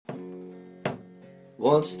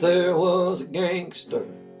Once there was a gangster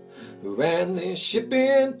who ran this ship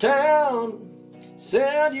in town.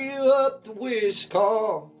 Send you up the wish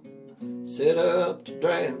call, set up to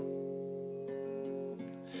drown.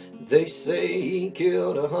 They say he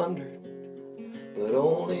killed 100, but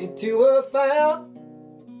only 2 were found.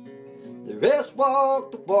 The rest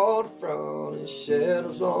walked the waterfront in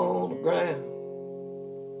shadows on the ground.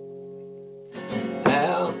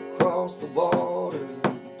 Out across the water,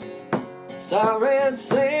 sirens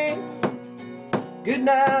sing. Good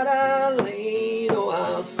night, Eileen, oh,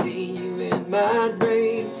 I'll see you in my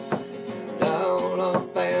dreams. Down a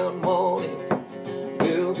found morning,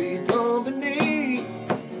 we'll be drawn beneath.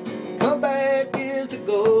 Come back is the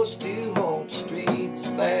ghost to haunt the streets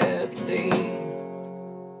of Aberdeen.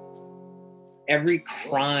 Every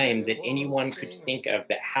crime that anyone could think of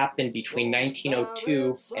that happened between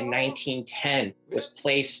 1902 and 1910 was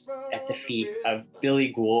placed at the feet of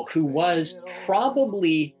Billy Gould, who was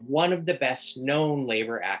probably one of the best known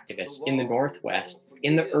labor activists in the Northwest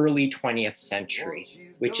in the early 20th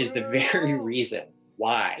century, which is the very reason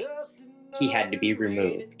why he had to be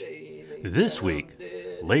removed. This week,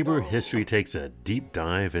 labor history takes a deep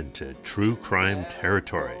dive into true crime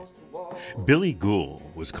territory. Billy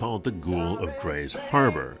Gould was called the Ghoul of Grays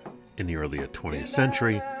Harbor in the early 20th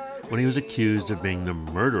century when he was accused of being the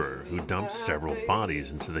murderer who dumped several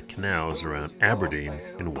bodies into the canals around Aberdeen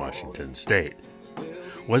in Washington state.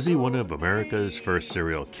 Was he one of America's first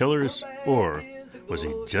serial killers, or was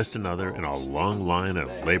he just another in a long line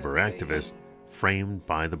of labor activists framed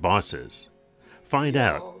by the bosses? Find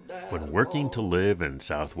out when Working to Live in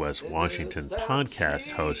Southwest Washington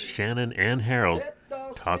podcast hosts Shannon and Harold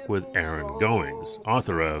talk with Aaron Goings,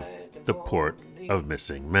 author of The Port of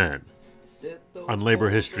Missing Men. On Labor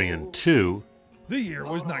History in 2, the year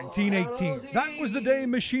was 1918. That was the day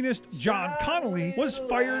machinist John Connolly was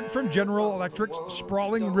fired from General Electric's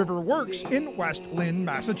sprawling river works in West Lynn,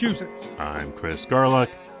 Massachusetts. I'm Chris Garlock.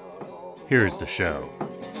 Here's the show.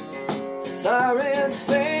 Sirens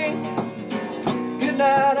sing, good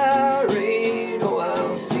night, Irene, oh,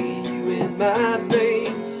 I'll see you in my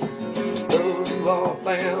dreams. Those who all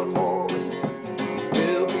found morning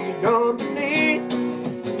will be drawn beneath.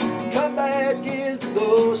 Come back is the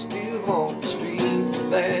ghost to haunt the streets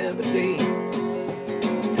of Aberdeen.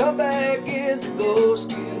 Come back is the ghost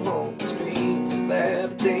to haunt the streets of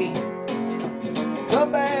Aberdeen.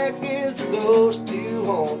 Come back is the ghost to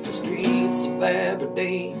haunt the streets of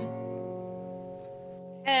Aberdeen.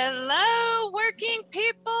 Hello, working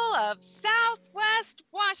people of Southwest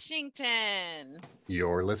Washington.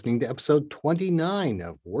 You're listening to episode 29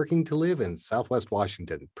 of Working to Live in Southwest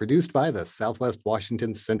Washington, produced by the Southwest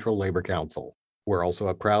Washington Central Labor Council. We're also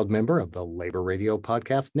a proud member of the Labor Radio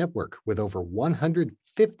Podcast Network, with over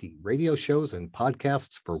 150 radio shows and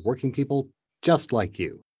podcasts for working people just like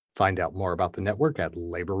you. Find out more about the network at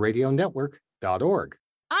laborradionetwork.org.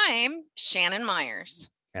 I'm Shannon Myers.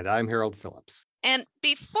 And I'm Harold Phillips. And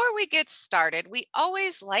before we get started, we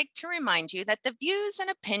always like to remind you that the views and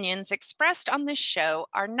opinions expressed on this show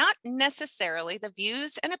are not necessarily the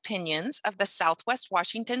views and opinions of the Southwest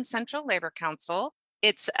Washington Central Labor Council,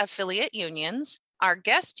 its affiliate unions, our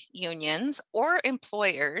guest unions, or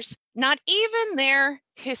employers, not even their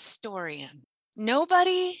historian.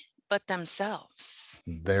 Nobody but themselves.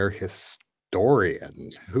 Their historian?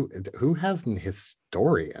 Who has an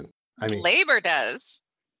historian? I mean, Labor does.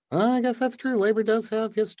 I guess that's true. Labor does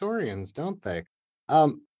have historians, don't they?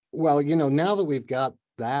 Well, now that we've got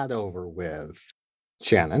that over with,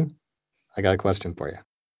 Shannon, I got a question for you.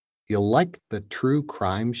 You like the true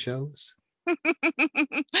crime shows?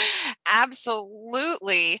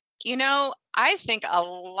 Absolutely. I think a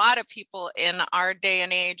lot of people in our day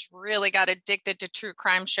and age really got addicted to true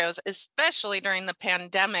crime shows, especially during the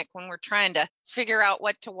pandemic when we're trying to figure out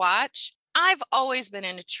what to watch. I've always been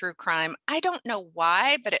into true crime. I don't know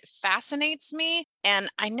why, but it fascinates me. And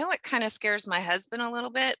I know it kind of scares my husband a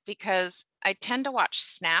little bit because I tend to watch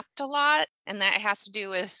Snapped a lot. And that has to do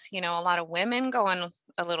with, a lot of women going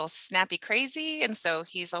a little snappy crazy. And so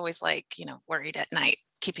he's always worried at night,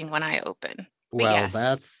 keeping one eye open. But well,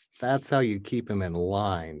 yes. that's how you keep him in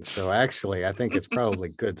line. So actually, I think it's probably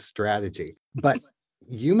good strategy. But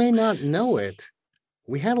you may not know it.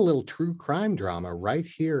 We had a little true crime drama right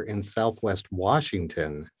here in Southwest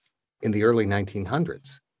Washington in the early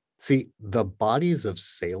 1900s. See, the bodies of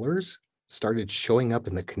sailors started showing up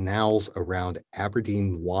in the canals around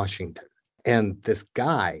Aberdeen, Washington. And this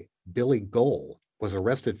guy, Billy Gould, was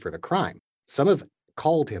arrested for the crime. Some have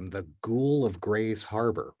called him the Ghoul of Grays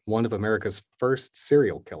Harbor, one of America's first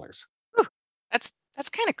serial killers. Whew, that's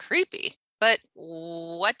kind of creepy. But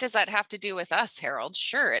what does that have to do with us, Harold?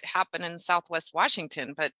 Sure, it happened in Southwest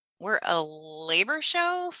Washington, but we're a labor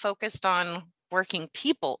show focused on working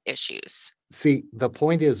people issues. See, the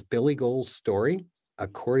point is Billy Goal's story,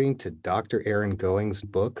 according to Dr. Aaron Going's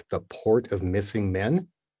book, The Port of Missing Men,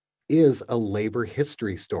 is a labor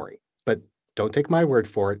history story. But don't take my word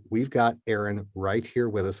for it. We've got Aaron right here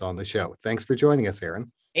with us on the show. Thanks for joining us,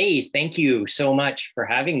 Aaron. Hey, thank you so much for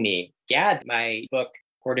having me. Yeah, my book,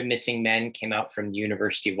 Port of Missing Men, came out from the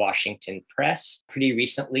University of Washington Press pretty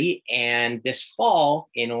recently. And this fall,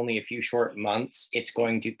 in only a few short months, it's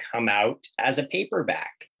going to come out as a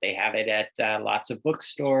paperback. They have it at lots of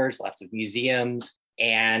bookstores, lots of museums,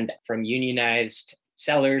 and from unionized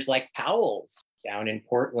sellers like Powell's down in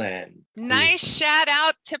Portland. Nice shout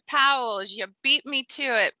out to Powell's. You beat me to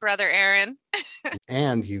it, Brother Aaron.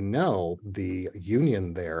 And the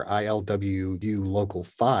union there, ILWU Local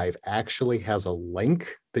 5, actually has a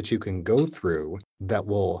link that you can go through that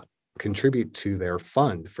will contribute to their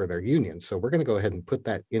fund for their union. So we're going to go ahead and put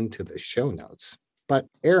that into the show notes. But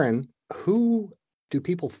Aaron, who do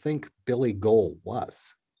people think Billy Goal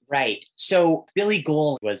was? Right. So Billy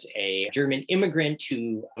Goal was a German immigrant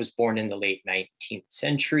who was born in the late 19th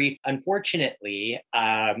century. Unfortunately,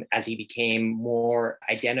 as he became more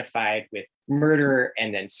identified with murder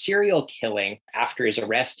and then serial killing after his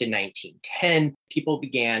arrest in 1910, people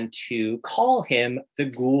began to call him the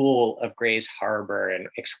Ghoul of Grays Harbor and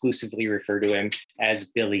exclusively refer to him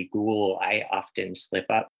as Billy Goal. I often slip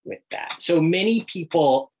up with that. So many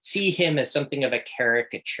people see him as something of a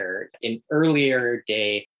caricature. In earlier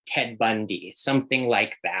day Ted Bundy, something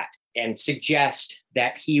like that, and suggest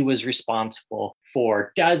that he was responsible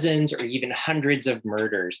for dozens or even hundreds of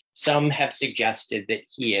murders. Some have suggested that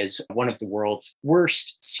he is one of the world's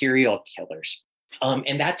worst serial killers.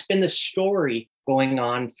 And that's been the story going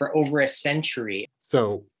on for over a century.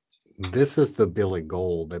 So this is the Billy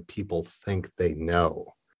Goal that people think they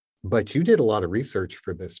know. But you did a lot of research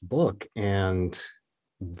for this book, and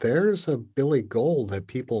there's a Billy Goal that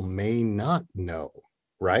people may not know.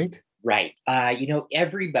 Right? Right.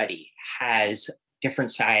 Everybody has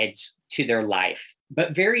different sides to their life,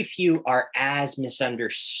 but very few are as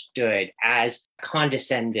misunderstood, as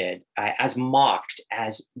condescended, as mocked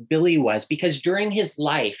as Billy was, because during his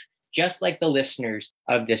life, just like the listeners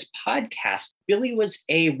of this podcast, Billy was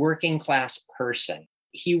a working class person.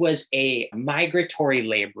 He was a migratory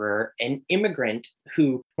laborer, an immigrant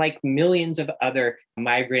who, like millions of other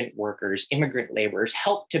migrant workers, immigrant laborers,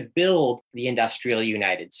 helped to build the industrial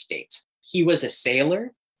United States. He was a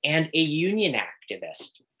sailor and a union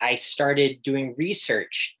activist. I started doing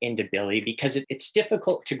research into Billy because it's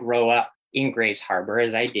difficult to grow up in Grays Harbor,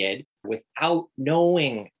 as I did, without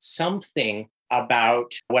knowing something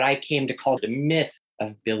about what I came to call the myth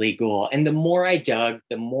of Billy Goal. And the more I dug,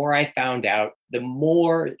 the more I found out, the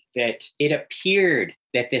more that it appeared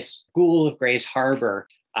that this Ghoul of Grays Harbor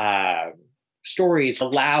stories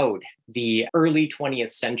allowed the early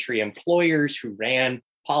 20th century employers who ran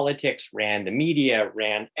politics, ran the media,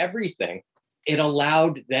 ran everything. It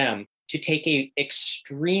allowed them to take an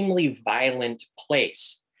extremely violent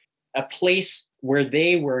place, a place where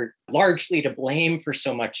they were largely to blame for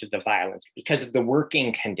so much of the violence because of the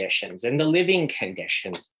working conditions and the living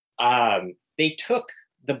conditions. They took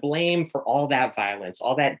the blame for all that violence,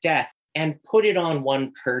 all that death, and put it on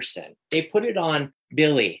one person. They put it on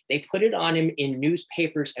Billy. They put it on him in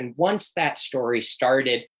newspapers. And once that story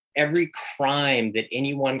started, every crime that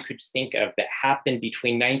anyone could think of that happened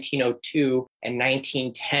between 1902 and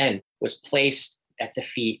 1910 was placed at the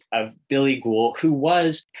feet of Billy Goal, who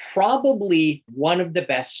was probably one of the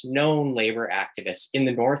best known labor activists in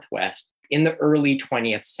the Northwest in the early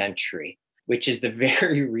 20th century, which is the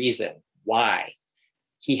very reason why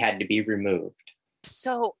he had to be removed.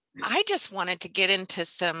 So I just wanted to get into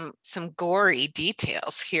some gory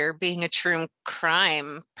details here, being a true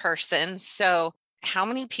crime person. So how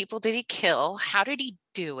many people did he kill? How did he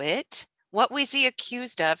do it? What was he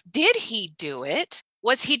accused of? Did he do it?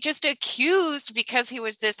 Was he just accused because he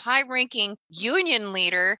was this high-ranking union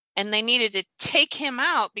leader and they needed to take him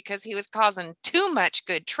out because he was causing too much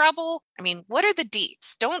good trouble? I mean, what are the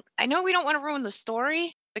deets? I know we don't want to ruin the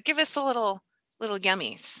story, but give us a little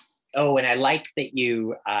yummies. Oh, and I like that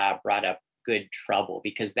you brought up good trouble,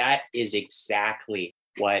 because that is exactly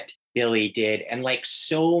what Billy did. And like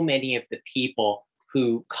so many of the people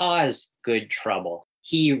who cause good trouble,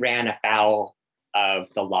 he ran afoul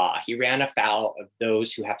of the law. He ran afoul of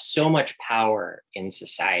those who have so much power in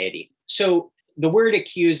society. So the word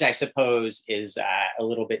accused, I suppose, is a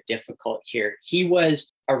little bit difficult here. He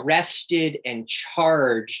was arrested and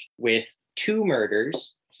charged with 2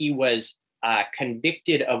 murders. He was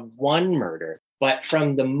convicted of one murder. But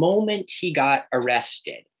from the moment he got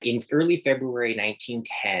arrested in early February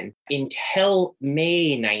 1910 until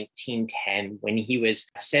May 1910, when he was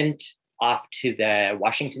sent off to the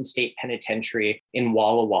Washington State Penitentiary in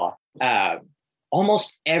Walla Walla,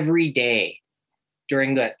 almost every day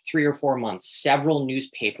during the 3 or 4 months, several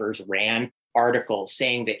newspapers ran articles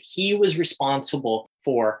saying that he was responsible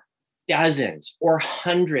for dozens or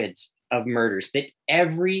hundreds of murders, that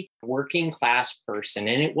every working class person,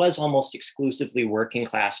 and it was almost exclusively working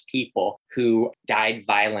class people who died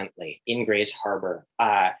violently in Grays Harbor,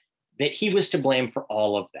 that he was to blame for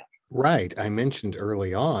all of them. Right. I mentioned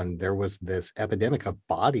early on, there was this epidemic of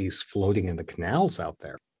bodies floating in the canals out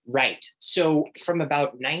there. Right. So from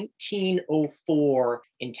about 1904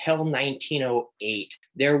 until 1908,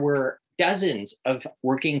 there were dozens of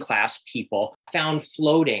working class people found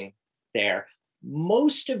floating there.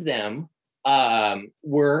 Most of them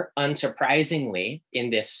were, unsurprisingly, in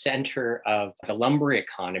this center of the lumber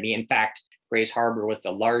economy. In fact, Grays Harbor was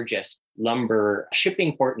the largest lumber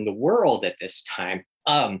shipping port in the world at this time.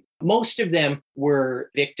 Most of them were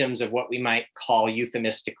victims of what we might call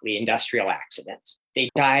euphemistically industrial accidents. They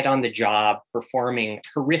died on the job performing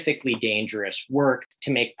horrifically dangerous work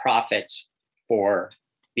to make profits for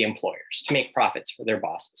the employers, to make profits for their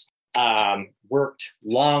bosses. Worked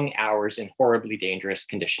long hours in horribly dangerous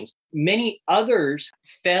conditions. Many others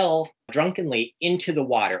fell drunkenly into the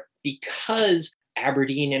water because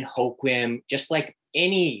Aberdeen and Hoquiam, just like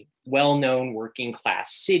any well-known working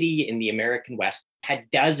class city in the American West, had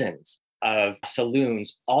dozens of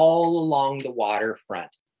saloons all along the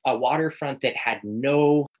waterfront, a waterfront that had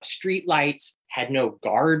no streetlights, had no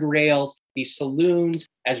guardrails. These saloons,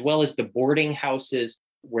 as well as the boarding houses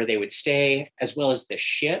where they would stay, as well as the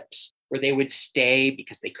ships where they would stay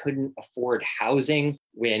because they couldn't afford housing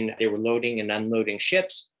when they were loading and unloading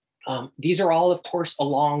ships. These are all, of course,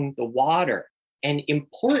 along the water. And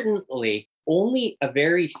importantly, only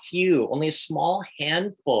a small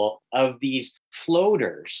handful of these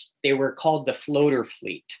floaters, they were called the floater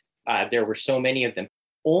fleet. There were so many of them.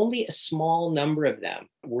 Only a small number of them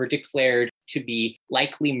were declared to be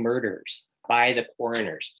likely murders by the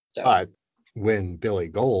coroners. But when Billy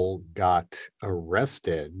Gohl got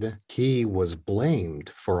arrested, he was blamed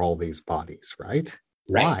for all these bodies, right?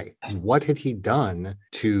 Right. Why? What had he done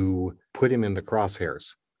to put him in the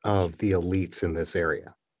crosshairs of the elites in this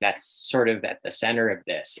area? That's sort of at the center of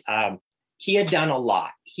this. He had done a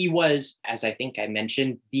lot. He was, as I think I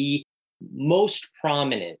mentioned, the most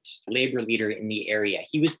prominent labor leader in the area.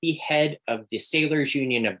 He was the head of the Sailors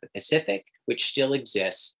Union of the Pacific, which still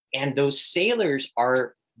exists. And those sailors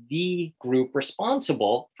are the group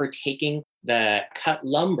responsible for taking the cut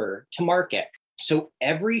lumber to market. So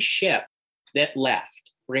every ship that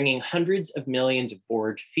left, bringing hundreds of millions of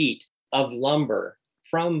board feet of lumber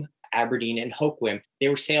from Aberdeen and Hoquiam, they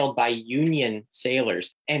were sailed by Union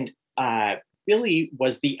sailors. And Billy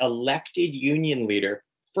was the elected Union leader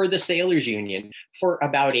for the Sailors Union for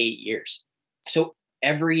about 8 years. So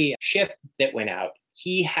every ship that went out,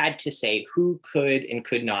 he had to say who could and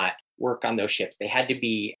could not work on those ships. They had to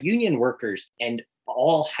be Union workers, and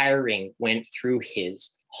all hiring went through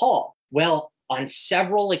his hall. Well, on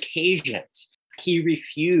several occasions, he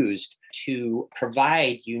refused to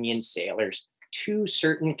provide Union sailors to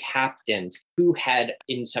certain captains who had,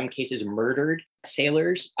 in some cases, murdered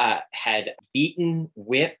sailors, had beaten,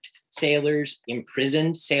 whipped sailors,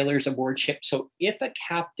 imprisoned sailors aboard ship. So if a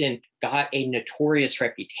captain got a notorious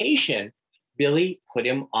reputation, Billy put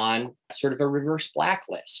him on sort of a reverse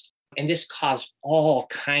blacklist. And this caused all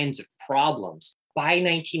kinds of problems. By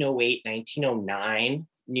 1908, 1909,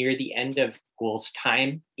 near the end of Gohl's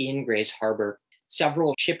time in Grays Harbor,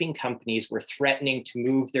 several shipping companies were threatening to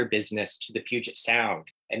move their business to the Puget Sound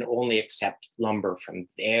and only accept lumber from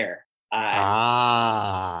there.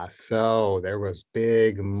 So there was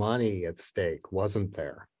big money at stake, wasn't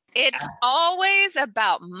there? It's always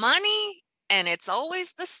about money, and it's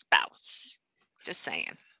always the spouse. Just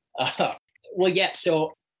saying. Well, yeah.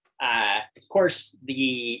 So, of course,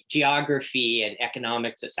 the geography and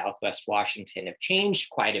economics of Southwest Washington have changed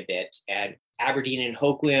quite a bit. And Aberdeen and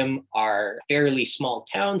Hoquiam are fairly small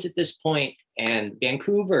towns at this point, and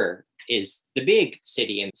Vancouver is the big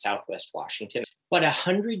city in Southwest Washington. But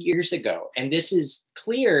 100 years ago, and this is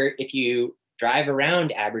clear if you drive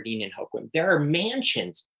around Aberdeen and Hoquiam, there are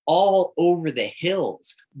mansions all over the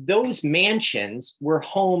hills. Those mansions were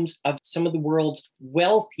homes of some of the world's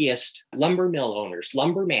wealthiest lumber mill owners,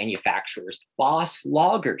 lumber manufacturers, boss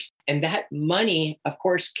loggers. And that money, of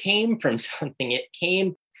course, came from something. It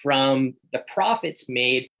came from the profits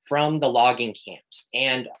made from the logging camps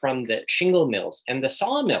and from the shingle mills and the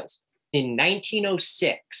sawmills. In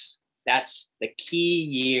 1906, that's the key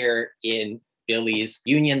year in Billy's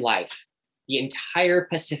Union life, the entire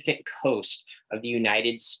Pacific coast of the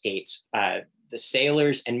United States, the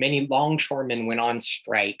sailors and many longshoremen went on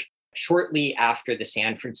strike shortly after the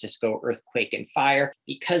San Francisco earthquake and fire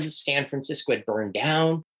because San Francisco had burned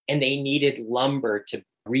down and they needed lumber to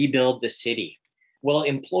rebuild the city. Well,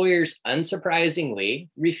 employers, unsurprisingly,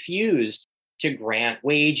 refused to grant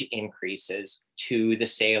wage increases to the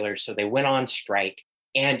sailors. So they went on strike.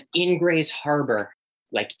 And in Grays Harbor,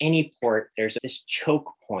 like any port, there's this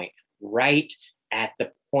choke point right at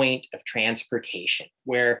the point of transportation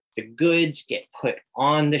where the goods get put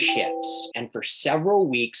on the ships. And for several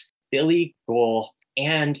weeks, Billy Gould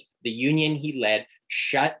and the union he led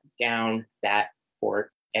shut down that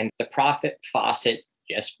port, and the profit faucet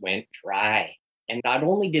just went dry. And not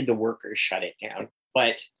only did the workers shut it down,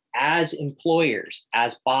 but as employers,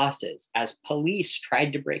 as bosses, as police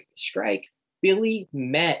tried to break the strike, Billy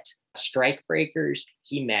met strike breakers,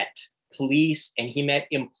 he met police, and he met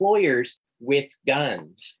employers with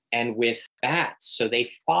guns and with bats. So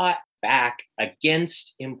they fought back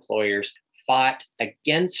against employers, fought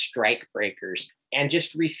against strike breakers, and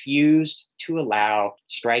just refused to allow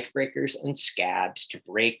strike breakers and scabs to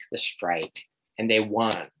break the strike. And they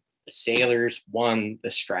won. The sailors won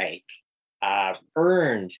the strike,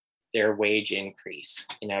 earned their wage increase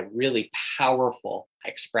in a really powerful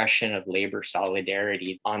expression of labor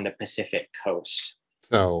solidarity on the Pacific coast.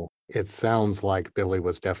 So it sounds like Billy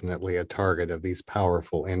was definitely a target of these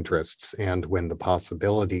powerful interests. And when the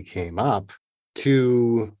possibility came up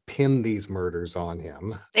to pin these murders on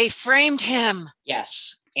him, they framed him.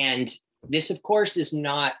 Yes. And this, of course, is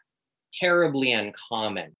not terribly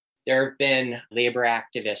uncommon. There have been labor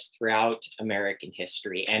activists throughout American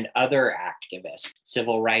history and other activists,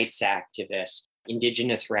 civil rights activists,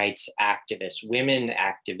 indigenous rights activists, women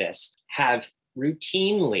activists have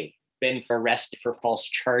routinely been arrested for false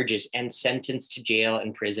charges and sentenced to jail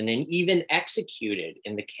and prison and even executed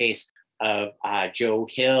in the case of Joe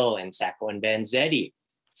Hill and Sacco and Vanzetti.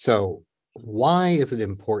 So why is it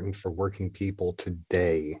important for working people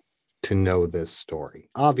today to know this story?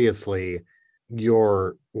 Obviously,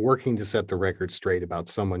 you're working to set the record straight about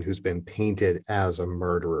someone who's been painted as a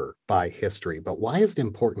murderer by history, but why is it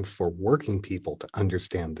important for working people to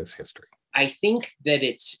understand this history? I think that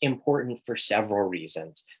it's important for several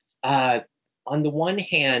reasons. On the one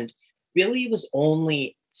hand, Billy was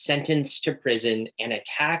only sentenced to prison and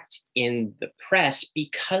attacked in the press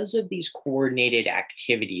because of these coordinated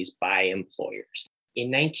activities by employers.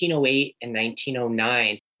 In 1908 and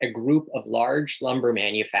 1909, a group of large lumber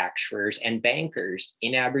manufacturers and bankers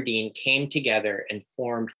in Aberdeen came together and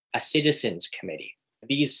formed a citizens committee.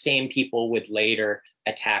 These same people would later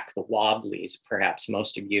attack the Wobblies. Perhaps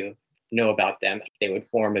most of you know about them. They would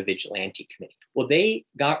form a vigilante committee. Well, they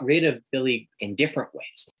got rid of Billy in different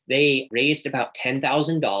ways. They raised about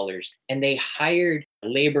 $10,000 and they hired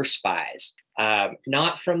labor spies,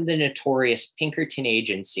 not from the notorious Pinkerton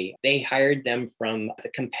agency. They hired them from the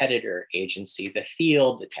competitor agency, the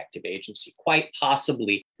Field Detective Agency, quite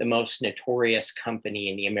possibly the most notorious company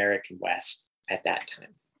in the American West at that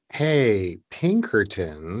time. Hey,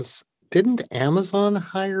 Pinkertons. Didn't Amazon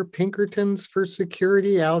hire Pinkertons for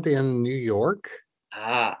security out in New York?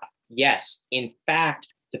 Yes. In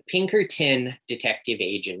fact, the Pinkerton Detective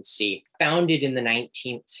Agency, founded in the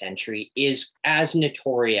 19th century, is as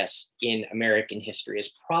notorious in American history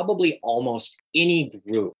as probably almost any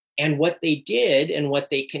group. And what they did and what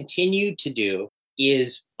they continue to do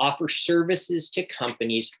is offer services to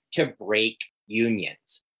companies to break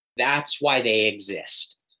unions. That's why they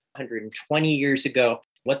exist. 120 years ago,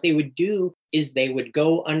 what they would do is they would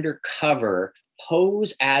go undercover,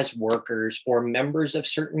 pose as workers or members of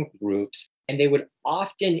certain groups, and they would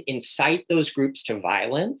often incite those groups to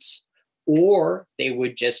violence, or they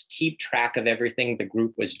would just keep track of everything the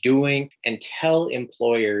group was doing and tell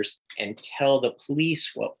employers and tell the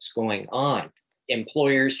police what was going on.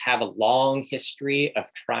 Employers have a long history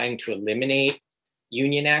of trying to eliminate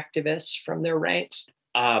union activists from their ranks.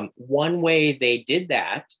 One way they did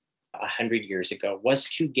that 100 years ago was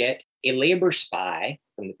to get a labor spy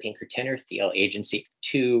from the Pinkerton or Thiel agency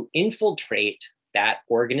to infiltrate that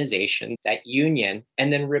organization, that union,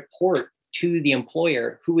 and then report to the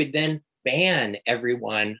employer, who would then ban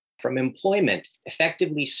everyone from employment,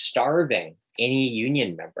 effectively starving any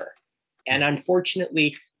union member. And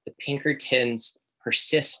unfortunately, the Pinkertons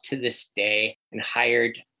persist to this day and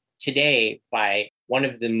hired today by one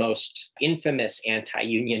of the most infamous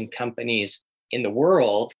anti-union companies in the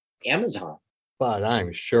world, Amazon. But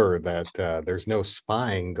I'm sure that there's no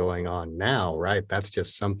spying going on now, right? That's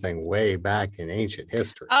just something way back in ancient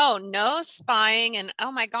history. Oh, no spying. And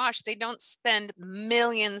oh my gosh, they don't spend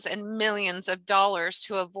millions and millions of dollars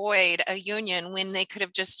to avoid a union when they could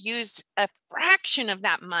have just used a fraction of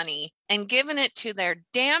that money and given it to their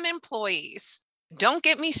damn employees. Don't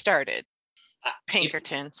get me started,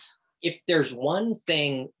 Pinkertons. If there's one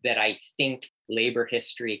thing that I think labor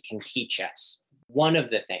history can teach us, one of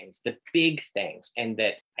the things, the big things, and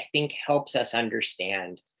that I think helps us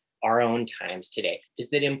understand our own times today, is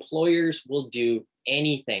that employers will do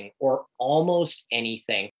anything or almost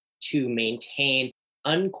anything to maintain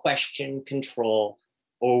unquestioned control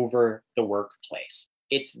over the workplace.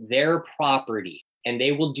 It's their property, and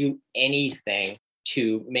they will do anything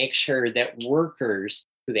to make sure that workers,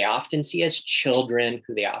 who they often see as children,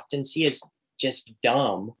 who they often see as just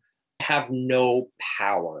dumb, have no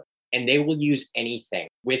power. And they will use anything.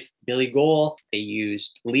 With Billy Gohl, they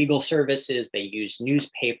used legal services, they used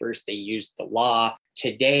newspapers, they used the law.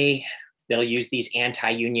 Today, they'll use these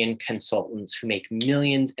anti-union consultants who make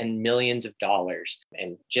millions and millions of dollars.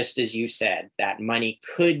 And just as you said, that money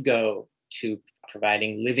could go to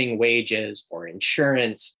providing living wages or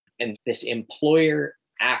insurance. And this employer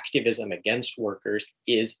activism against workers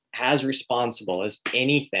is as responsible as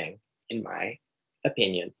anything, in my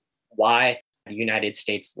opinion, why the United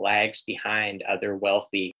States lags behind other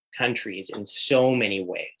wealthy countries in so many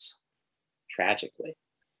ways, tragically.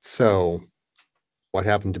 So what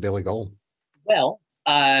happened to Billy Gohl? Well,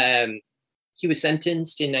 he was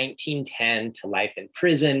sentenced in 1910 to life in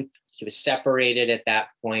prison. He was separated at that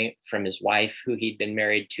point from his wife, who he'd been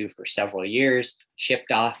married to for several years,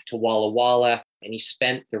 shipped off to Walla Walla, and he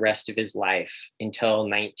spent the rest of his life until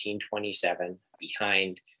 1927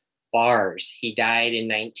 behind bars. He died in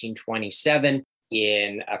 1927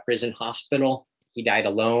 in a prison hospital. He died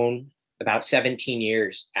alone about 17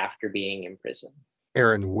 years after being in prison.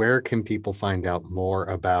 Aaron, where can people find out more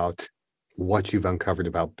about what you've uncovered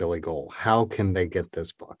about Billy Gohl? How can they get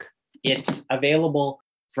this book? It's available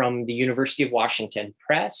from the University of Washington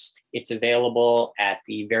Press. It's available at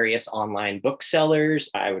the various online booksellers.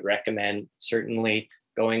 I would recommend certainly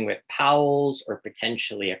going with Powell's or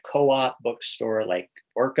potentially a co-op bookstore like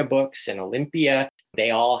Orca Books in Olympia.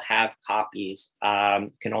 They all have copies.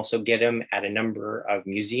 You can also get them at a number of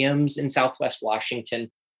museums in Southwest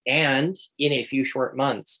Washington. And in a few short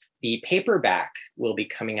months, the paperback will be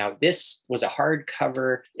coming out. This was a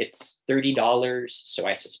hardcover. It's $30. So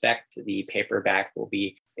I suspect the paperback will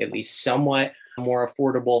be at least somewhat more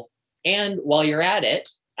affordable. And while you're at it,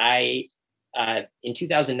 I, in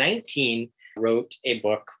 2019, wrote a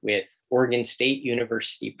book with Oregon State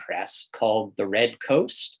University Press called The Red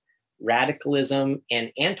Coast: Radicalism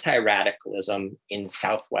and Anti-Radicalism in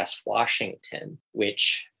Southwest Washington,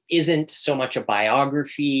 which isn't so much a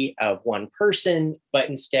biography of one person, but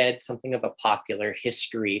instead something of a popular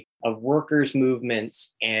history of workers'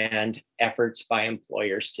 movements and efforts by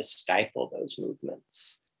employers to stifle those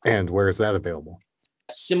movements. And where is that available?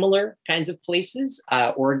 Similar kinds of places,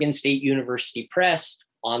 Oregon State University Press,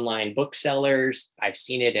 online booksellers. I've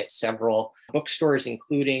seen it at several bookstores,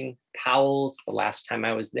 including Powell's the last time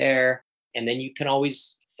I was there. And then you can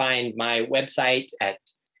always find my website at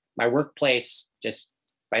my workplace just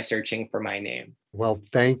by searching for my name. Well,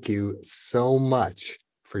 thank you so much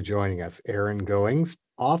for joining us, Aaron Goings,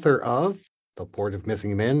 author of The Port of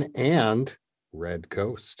Missing Men and Red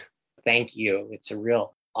Coast. Thank you. It's a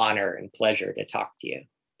real honor and pleasure to talk to you.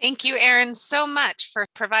 Thank you, Aaron, so much for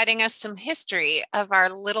providing us some history of our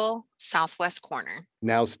little Southwest corner.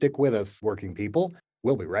 Now stick with us, working people.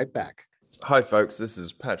 We'll be right back. Hi folks, this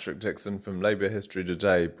is Patrick Dixon from Labour History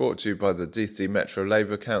Today, brought to you by the DC Metro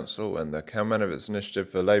Labour Council and the Kalmanovitz Initiative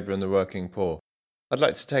for Labour and the Working Poor. I'd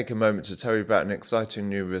like to take a moment to tell you about an exciting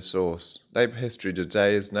new resource. Labour History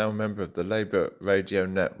Today is now a member of the Labour Radio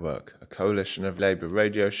Network, a coalition of Labour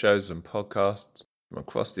radio shows and podcasts from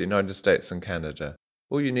across the United States and Canada.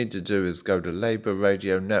 All you need to do is go to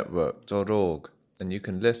labourradionetwork.org and you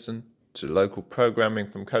can listen to local programming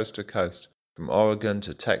from coast to coast, from Oregon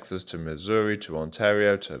to Texas to Missouri to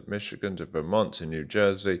Ontario to Michigan to Vermont to New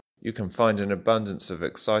Jersey. You can find an abundance of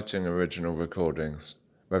exciting original recordings.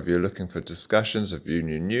 Whether you're looking for discussions of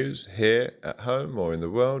union news here at home or in the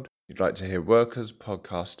world, you'd like to hear workers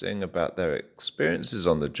podcasting about their experiences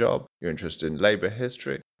on the job, you're interested in labour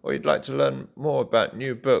history, or you'd like to learn more about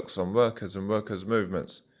new books on workers and workers'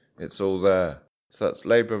 movements, it's all there. So that's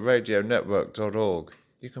labourradionetwork.org.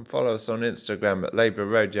 You can follow us on Instagram at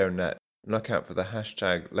labourradionet and look out for the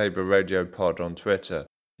hashtag labourradiopod on Twitter.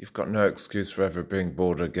 You've got no excuse for ever being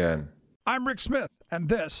bored again. I'm Rick Smith, and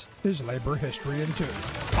this is Labor History in 2.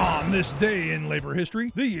 On this day in labor history,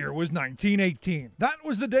 the year was 1918. That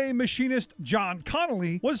was the day machinist John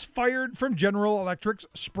Connolly was fired from General Electric's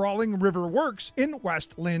sprawling river works in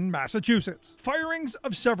West Lynn, Massachusetts. Firings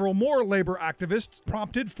of several more labor activists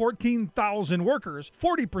prompted 14,000 workers,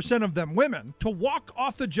 40% of them women, to walk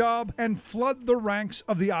off the job and flood the ranks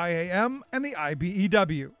of the IAM and the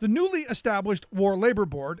IBEW. The newly established War Labor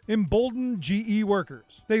Board emboldened GE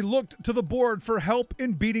workers. They looked to the board for help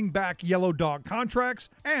in beating back yellow dog contracts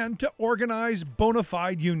and to organize bona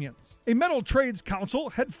fide unions. A Metal Trades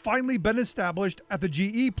Council had finally been established at the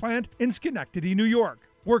GE plant in Schenectady, New York.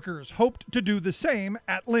 Workers hoped to do the same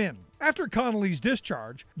at Lynn. After Connolly's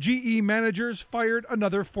discharge, GE managers fired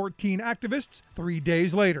another 14 activists 3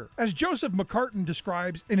 days later. As Joseph McCartin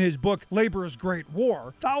describes in his book Labor's Great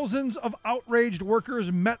War, thousands of outraged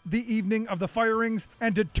workers met the evening of the firings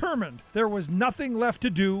and determined there was nothing left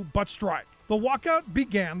to do but strike. The walkout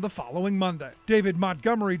began the following Monday. David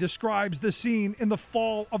Montgomery describes the scene in the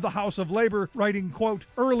fall of the House of Labor, writing, quote,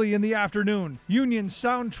 "Early in the afternoon, Union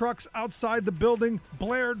sound trucks outside the building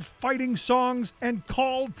blared fighting songs and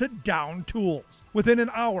called to down tools. Within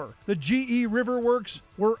an hour, the GE River Works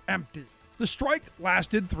were empty." The strike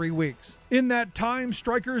lasted 3 weeks. In that time,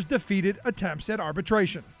 strikers defeated attempts at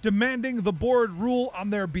arbitration, demanding the board rule on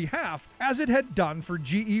their behalf as it had done for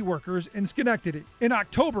GE workers in Schenectady. In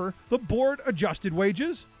October, the board adjusted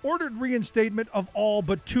wages, ordered reinstatement of all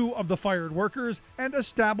but 2 of the fired workers, and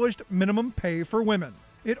established minimum pay for women.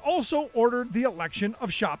 It also ordered the election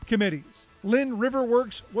of shop committees. Lynn River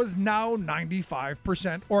Works was now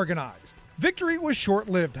 95% organized. Victory was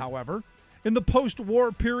short-lived, however. In the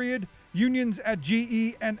post-war period, unions at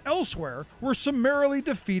GE and elsewhere were summarily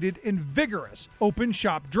defeated in vigorous open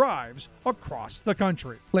shop drives across the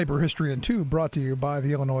country. Labor History in 2 brought to you by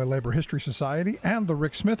the Illinois Labor History Society and The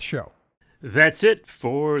Rick Smith Show. That's it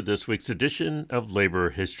for this week's edition of Labor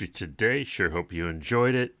History Today. Sure hope you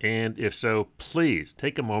enjoyed it, and if so, please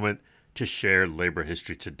take a moment to share Labor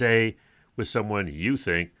History Today with someone you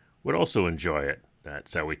think would also enjoy it.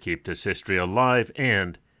 That's how we keep this history alive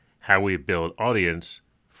and how we build audience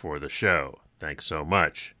for the show. Thanks so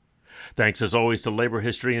much. Thanks as always to Labor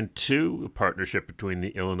History in 2, a partnership between the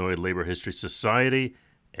Illinois Labor History Society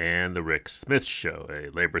and The Rick Smith Show, a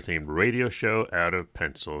labor-themed radio show out of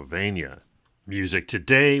Pennsylvania. Music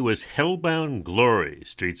today was Hellbound Glory,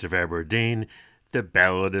 Streets of Aberdeen, The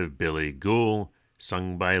Ballad of Billy Gould,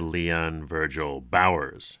 sung by Leon Virgil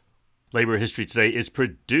Bowers. Labor History Today is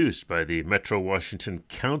produced by the Metro Washington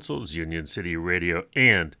Council's Union City Radio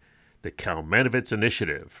and the Kalmanovitz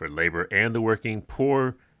Initiative for Labor and the Working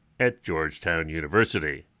Poor at Georgetown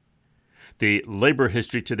University. The Labor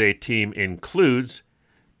History Today team includes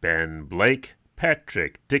Ben Blake,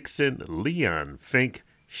 Patrick Dixon, Leon Fink,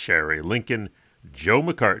 Sherry Lincoln, Joe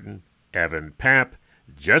McCartin, Evan Papp,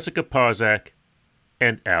 Jessica Pozak,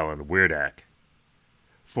 and Alan Weirdak.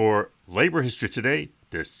 For Labor History Today,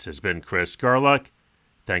 this has been Chris Garlock.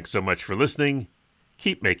 Thanks so much for listening.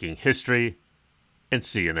 Keep making history, and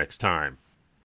see you next time.